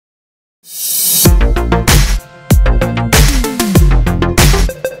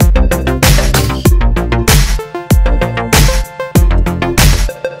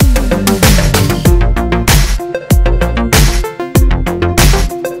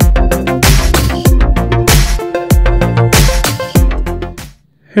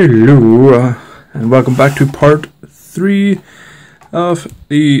Hello, and welcome back to part 3 of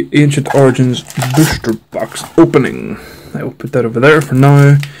the Ancient Origins booster box opening. I will put that over there for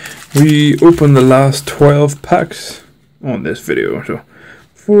now. We opened the last 12 packs on this video, so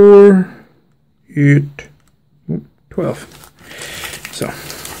 4, 8, 12. So,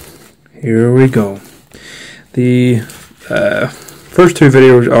 here we go. The first two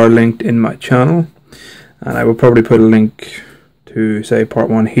videos are linked in my channel, and I will probably put a link to say part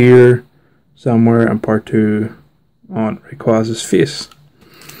 1 here somewhere and part 2 on Rayquaza's face.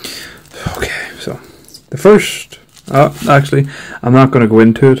 Okay, so the first, actually I'm not going to go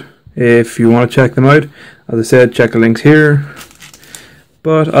into it. If you want to check them out, as I said, check the links here,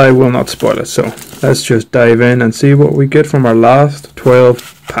 but I will not spoil it. So let's just dive in and see what we get from our last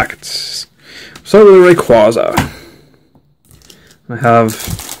 12 packets. So the Rayquaza, I have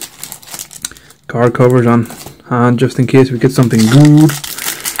card covers on hand just in case we get something good.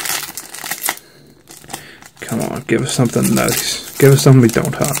 Come on, give us something nice. Give us something we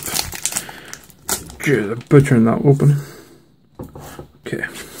don't have. Jeez, I'm butchering that open. Okay,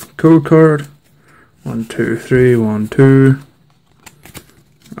 code card. 1, 2, 3, 1, 2.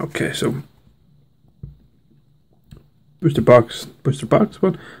 Okay, so booster pack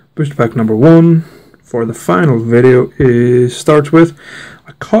number 1 for the final video starts with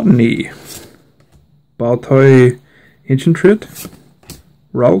a Cottonee, Baltoy Ancient Trait,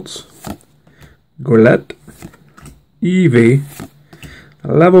 Ralts, Golett, Eevee,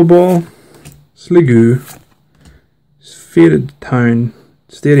 Level Ball, Sliggoo, Faded Town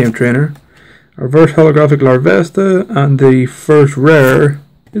Stadium Trainer, a reverse holographic Larvesta, and the first rare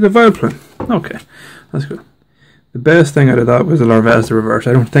is a Vileplume. Okay, that's good. The best thing out of that was the Larvesta reverse.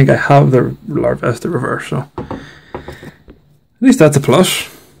 I don't think I have the Larvesta reverse, so at least that's a plus.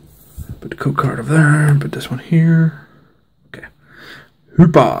 Put the code card over there, put this one here. Okay.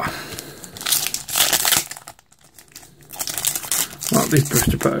 Hoopa. Well, these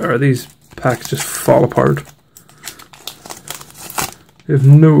booster packs, or these packs just fall apart. They have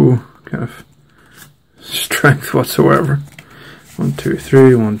no kind of strength whatsoever. 1, 2,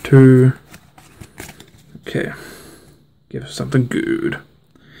 3, 1, 2. Okay. Give us something good.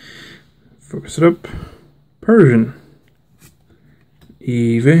 Focus it up. Persian.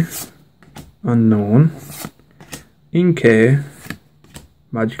 Eevee. Unknown, Inkay,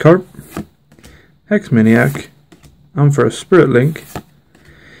 Magikarp, Hexmaniac, Ampharos Spirit Link,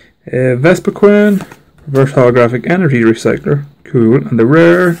 Vespiquen, Reverse Holographic Energy Recycler, cool, and the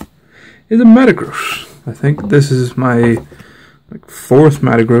rare is a Metagross. I think this is my 4th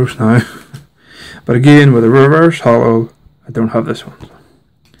Metagross now, but again with a Reverse Holo, I don't have this one.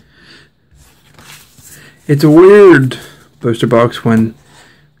 It's a weird booster box when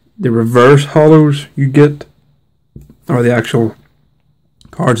the reverse holos you get are the actual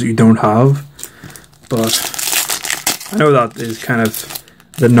cards that you don't have, but I know that is kind of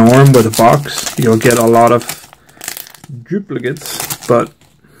the norm with a box. You'll get a lot of duplicates, but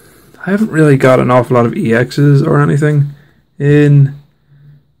I haven't really got an awful lot of EXs or anything in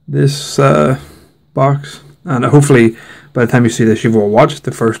this box, and hopefully by the time you see this you've all watched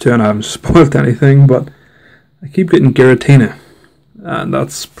the first 2 and I haven't spoiled anything, but I keep getting Giratina. And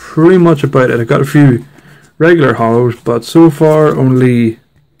that's pretty much about it. I got a few regular holos, but so far only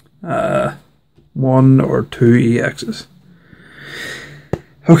 1 or 2 EXs.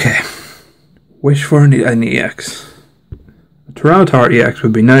 Okay, wish for an EX. A Tyranitar EX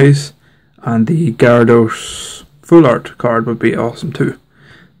would be nice, and the Gyarados Full Art card would be awesome too.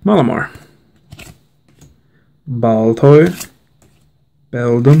 Malamar, Baltoy,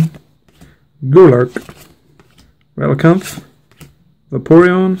 Beldum, Golurk, Relicanth,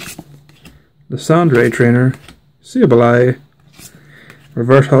 Vaporeon, the Sandray Trainer, Sableye,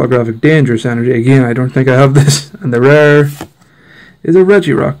 Reverse Holographic Dangerous Energy. Again, I don't think I have this. And the rare is a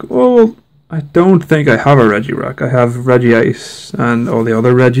Regirock. Oh, I don't think I have a Regirock. I have Regice and all the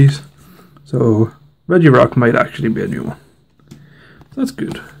other Regis. So Regirock might actually be a new one. That's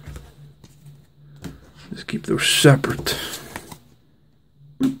good. Let's keep those separate.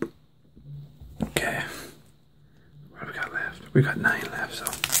 Boop. Okay. What have we got left? We got 9 left, so.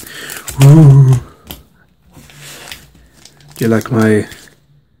 Ooh. Do you like my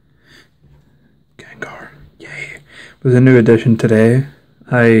Gengar? Yay. It was a new addition today.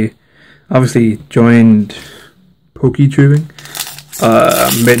 I obviously joined PokeTubing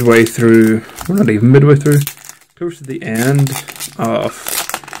midway through, well, not even midway through, close to the end of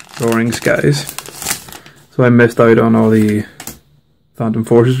Roaring Skies. So I missed out on all the Phantom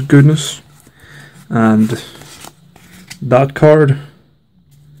Forces goodness. And that card,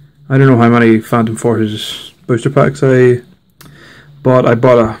 I don't know how many Phantom Forces booster packs I but I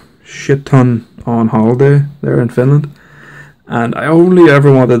bought a shit ton on holiday there in Finland, and I only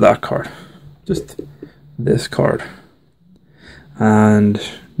ever wanted that card, just this card, and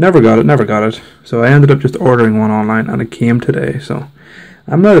never got it. So I ended up just ordering one online, and it came today. So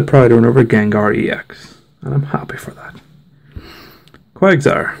I'm now the proud owner of a Gengar EX, and I'm happy for that.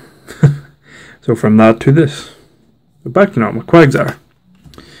 Quagsire. So from that to this, but back to normal. Quagsire,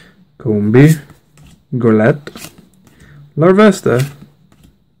 Combee, Golett, Larvesta,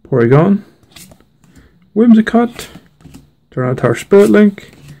 Porygon, Whimsicott, Tyranitar Spirit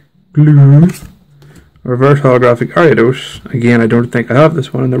Link, Gloom, Reverse Holographic Ariados. Again, I don't think I have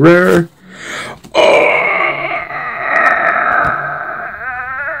this one in the rare.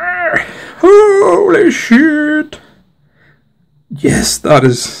 Holy shit! Yes, that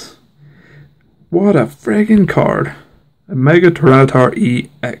is... What a friggin' card. A Mega Tyranitar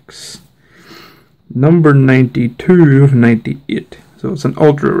EX. Number 92 of 98. So it's an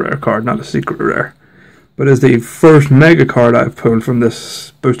ultra rare card, not a secret rare. But it's the first Mega card I've pulled from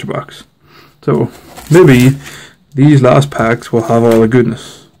this booster box. So maybe these last packs will have all the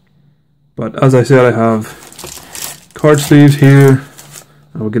goodness. But as I said, I have card sleeves here.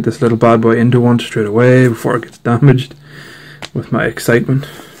 I will get this little bad boy into one straight away before it gets damaged with my excitement.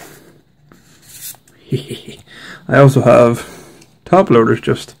 I also have top loaders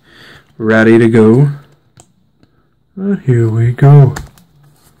just ready to go. And here we go.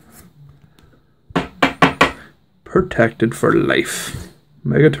 Protected for life.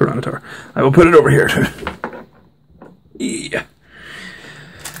 Mega Tyranitar. I will put it over here too. Yeah.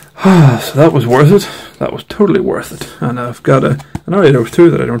 So that was worth it. That was totally worth it. And I've got an Ariados too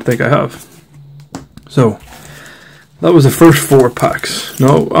that I don't think I have. So, that was the first 4 packs.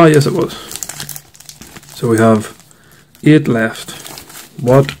 No, yes it was. So we have 8 left.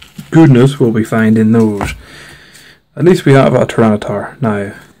 What goodness will we find in those? At least we have a Tyranitar.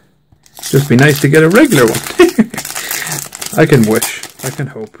 Now, just be nice to get a regular one. I can wish. I can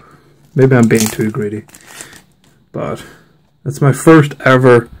hope. Maybe I'm being too greedy. But that's my first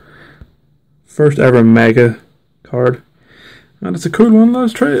ever Mega card. And it's a cool one.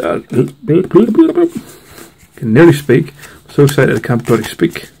 Let's try it. Can nearly speak. I'm so excited I can't bloody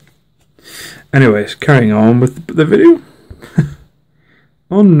speak. Anyways, carrying on with the video.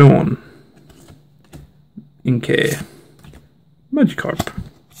 Unknown. Inkay. Magikarp.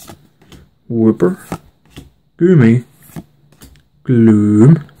 Wooper. Goomy.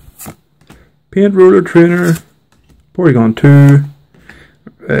 Gloom. Paint Roller Trainer. Porygon 2.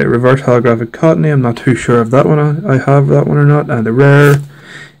 Reverse Holographic Cottonee. I'm not too sure if that one I have that one or not. And the rare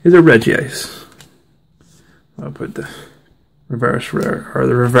is a Regice. I'll put the reverse rare or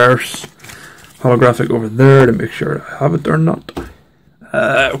the reverse holographic over there to make sure I have it or not.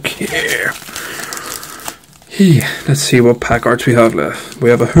 Okay. Let's see what pack arts we have left.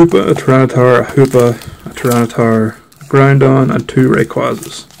 We have a Hoopa, a Tyranitar, a Hoopa, a Tyranitar, a Groudon, and 2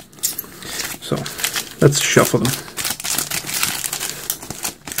 Rayquazas. So, let's shuffle them.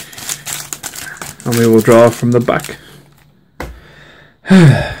 And we will draw from the back.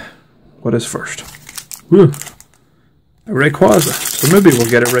 What is first? Woo. A Rayquaza. So maybe we'll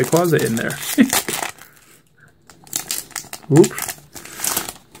get a Rayquaza in there. Oops.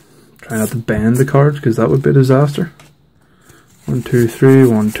 Try not to bend the cards because that would be a disaster. 1, 2, 3,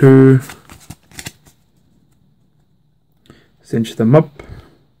 1, 2. Cinch them up.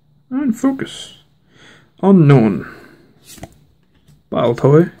 And focus. Unknown.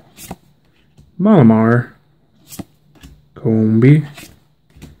 Baltoy. Malamar. Combee.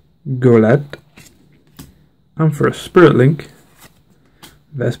 Golett. And for a Spirit Link,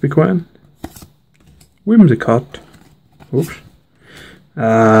 Vespiquen, Whimsicott. Oops.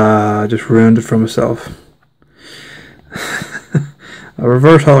 I just ruined it for myself. A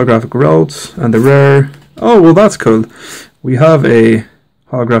reverse holographic Ralts, and the rare. Oh, well, that's cool. We have a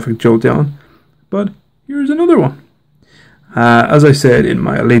holographic Jolteon, but here's another one. As I said in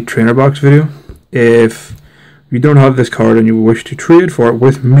my Elite Trainer Box video, if you don't have this card and you wish to trade for it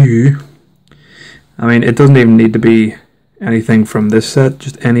with me, I mean, it doesn't even need to be anything from this set,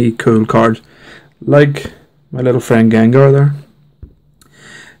 just any cool cards, like my little friend Gengar there.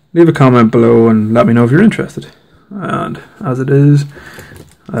 Leave a comment below and let me know if you're interested. And as it is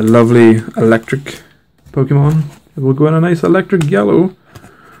a lovely electric Pokemon, it will go in a nice electric yellow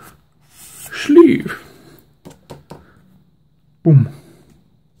sleeve. Boom.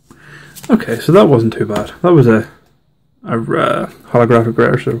 Okay, so that wasn't too bad. That was a holographic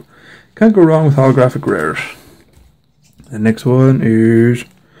rare, so can't go wrong with holographic rares. The next one is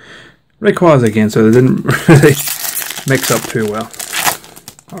Rayquaza again, so they didn't really mix up too well.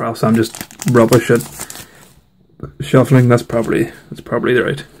 Or else I'm just rubbish at shuffling. That's probably the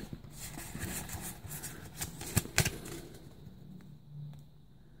right.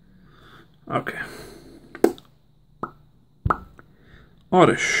 Okay.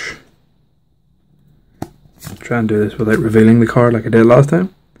 Oddish. Try and do this without revealing the card like I did last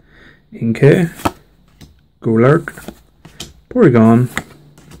time. Inkay, Golurk, Porygon,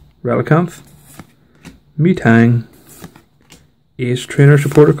 Relicanth, Metang, Ace Trainer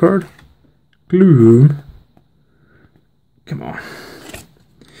supporter card, Gloom. Come on.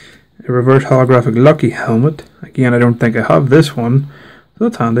 A reverse holographic Lucky Helmet. Again, I don't think I have this one, so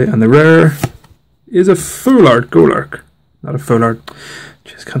that's handy. And the rare is a Full Art Golurk. Not a Full Art.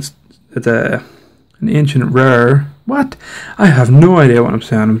 It's an ancient rare. What? I have no idea what I'm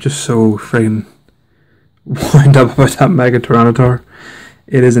saying. I'm just so friggin' wind up about that Mega Tyranitar.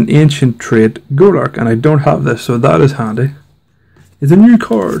 It is an ancient trait Golurk, and I don't have this, so that is handy. It's a new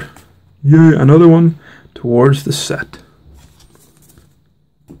card. Yay, another one towards the set.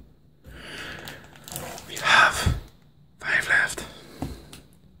 We have 5 left.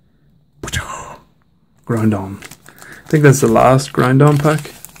 Groudon. I think that's the last Groudon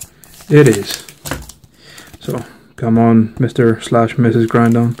pack. It is. So, come on, Mr. / Mrs.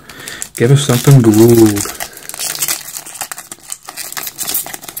 Groudon. Give us something gold.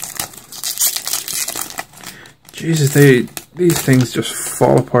 Jesus, these things just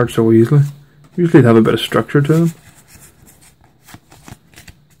fall apart so easily. Usually they have a bit of structure to them.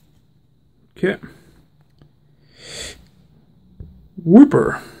 Okay.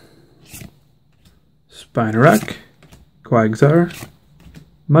 Wooper. Spinarak. Quagsire.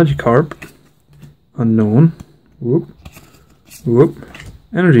 Magikarp. Unknown. Whoop. Whoop.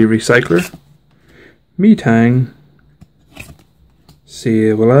 Energy Recycler. Metang.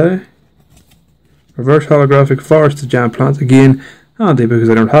 Sableye. Reverse holographic Forest of Giant Plants. Again, handy because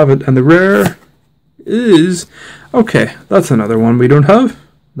I don't have it. And the rare is... Okay, that's another one we don't have.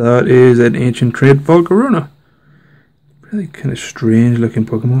 That is an ancient trait Volcarona. Really kind of strange looking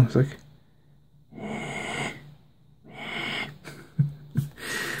Pokemon. It's like...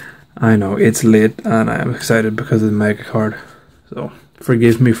 I know, it's late and I am excited because of the Mega card. So,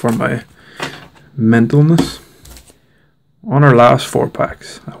 forgive me for my mentalness. On our last 4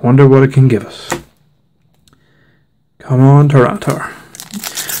 packs, I wonder what it can give us. Come on, Tyranitar. I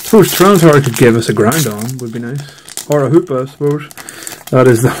suppose Tyranitar could give us a Groudon, would be nice. Or a Hoopa, I suppose. That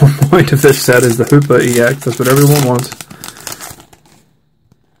is the whole point of this set, is the Hoopa EX. That's what everyone wants.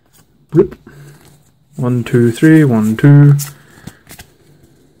 Bloop. 1, 2, 3, 1, 2.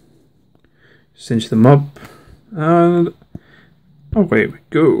 Cinch them up. And away we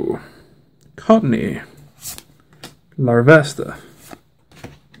go. Cottony. Larvesta.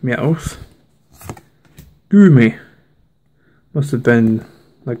 Meowth. Goomy. Must have been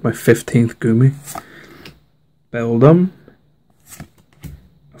like my 15th Goomy. Beldum.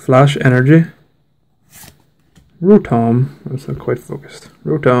 Flash Energy. Rotom. That's not quite focused.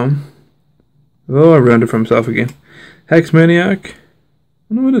 Rotom. Oh, I ruined it for himself again. Hexmaniac.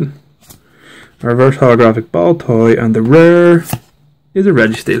 Oh, no, I didn't. Reverse holographic Baltoy, and the rare is a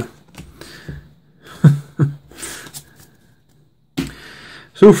Registeel.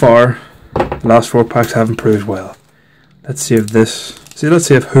 So far, the last 4 packs haven't proved well. Let's see if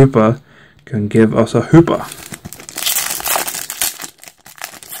Hoopa can give us a Hoopa.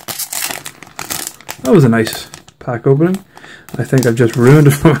 That was a nice pack opening. I think I've just ruined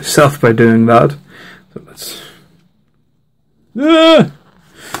it for myself by doing that. So let's... Ah!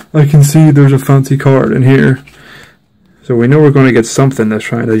 I can see there's a fancy card in here. So we know we're going to get something this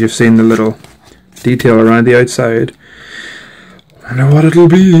round. As you've seen the little detail around the outside. I wonder what it'll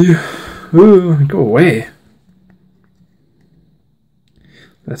be. Ooh, go away.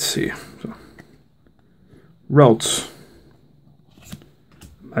 Let's see. So, Ralts.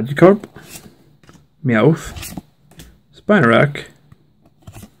 Magikarp. Meowth. Spinarak.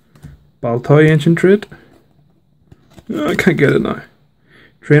 Baltoy Ancient Trait. Oh, I can't get it now.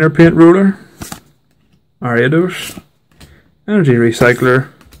 Trainer Paint Roller, Ariados, Energy Recycler,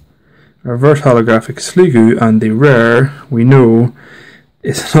 Reverse Holographic Sliggoo, and the rare, we know,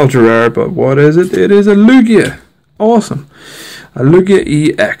 is an ultra rare, but what is it? It is a Lugia! Awesome! A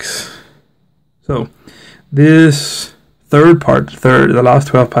Lugia EX. So, this the last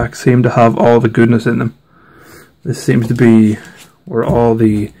 12 packs seem to have all the goodness in them. This seems to be where all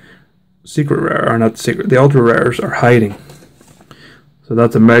the the ultra rares are hiding. So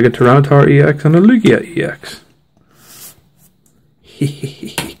that's a Mega Tyranitar EX and a Lugia EX.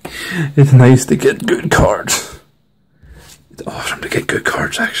 It's nice to get good cards. It's awesome to get good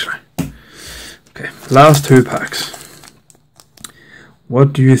cards, actually. Okay, last 2 packs.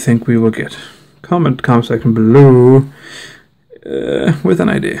 What do you think we will get? comment section below with an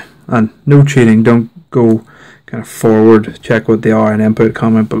idea. And no cheating, don't go kind of forward, check what they are, and then put a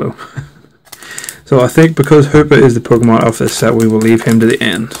comment below. So I think because Hoopa is the Pokemon of this set, we will leave him to the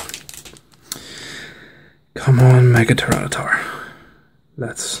end. Come on, Mega Tyranitar.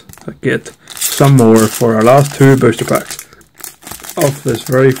 Let's get some more for our last 2 booster packs of this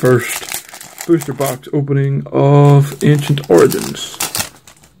very first booster box opening of Ancient Origins.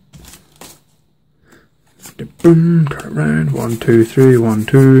 Boom, turn around. 1, 2, 3, 1,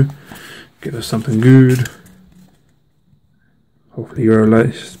 2. Give us something good. Hopefully you're a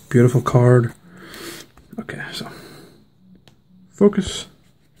nice, beautiful card. Okay, so focus.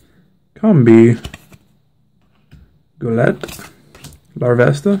 Combi. Golett.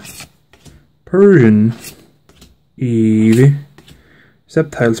 Larvesta. Persian. Eevee.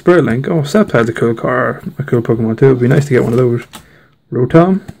 Sceptile, Spirit Link. Oh, Sceptile's a cool card, a cool Pokemon too. It would be nice to get one of those.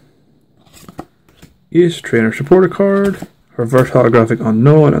 Rotom. Ace Trainer Supporter card. Reverse Holographic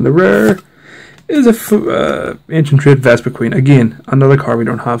Unknown, and the rare is a Ancient Trait Vespiquen. Again, another card we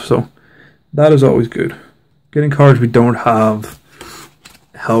don't have, so that is always good. Getting cards we don't have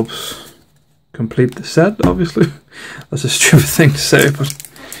helps complete the set, obviously. That's a stupid thing to say, but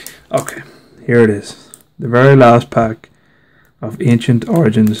okay, here it is. The very last pack of Ancient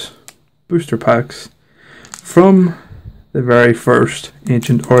Origins booster packs from the very first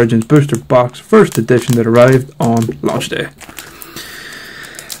Ancient Origins booster box, first edition that arrived on launch day.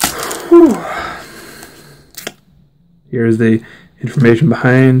 Whew. Here's the information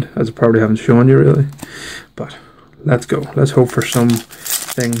behind, as I probably haven't shown you really, but let's go. Let's hope for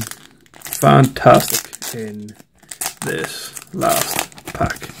something fantastic in this last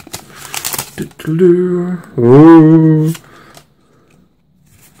pack. Oh.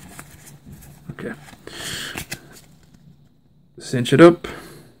 Okay. Cinch it up.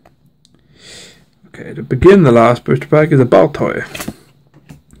 Okay, to begin the last booster pack is a Baltoy,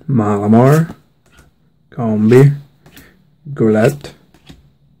 Malamar, Combi, Golett,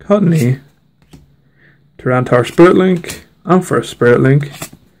 Cottonee, Tyranitar Spirit Link, Ampharos Spirit Link,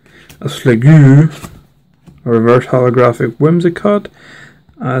 a Sliggoo, a Reverse Holographic Whimsicott,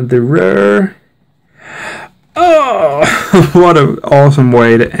 and the rare... Oh! What an awesome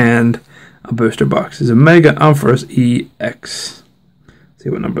way to end a booster box. It's a Mega Ampharos EX. See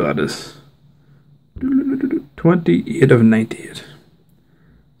what number that is. 28 of 98.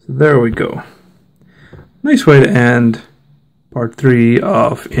 So there we go. Nice way to end part 3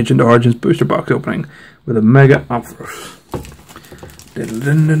 of Ancient Origins booster box opening with a Mega Ampharos.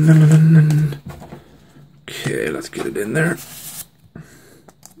 Okay, let's get it in there.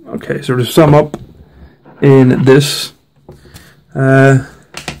 Okay, so to sum up in this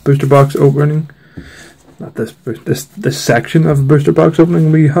booster box opening, not this section of the booster box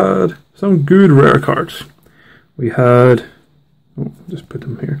opening, we had some good rare cards. We had, oh, just put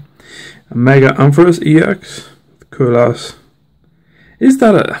them here, a Mega Ampharos EX, cool ass. Is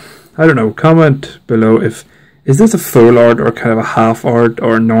that a, I don't know, comment below if, is this a full art or kind of a half art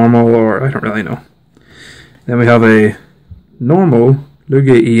or normal, or I don't really know. Then we have a normal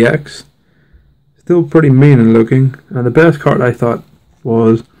Lugia EX, still pretty mean looking, and the best card I thought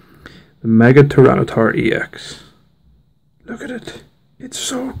was the Mega Tyranitar EX. Look at it, it's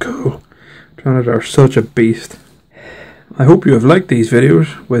so cool. Tyranitar, such a beast. I hope you have liked these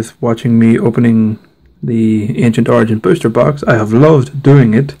videos with watching me opening the Ancient Origin booster box. I have loved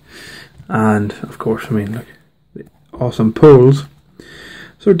doing it, and of course, I mean, look, the awesome pulls.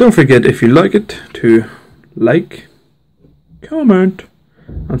 So don't forget, if you like it, to like, comment,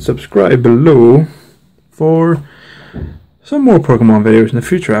 and subscribe below for some more Pokemon videos in the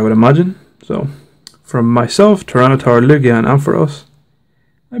future, I would imagine. So, from myself, Tyranitar, Lugia, and Ampharos,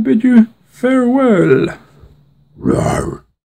 I bid you farewell. Rawr.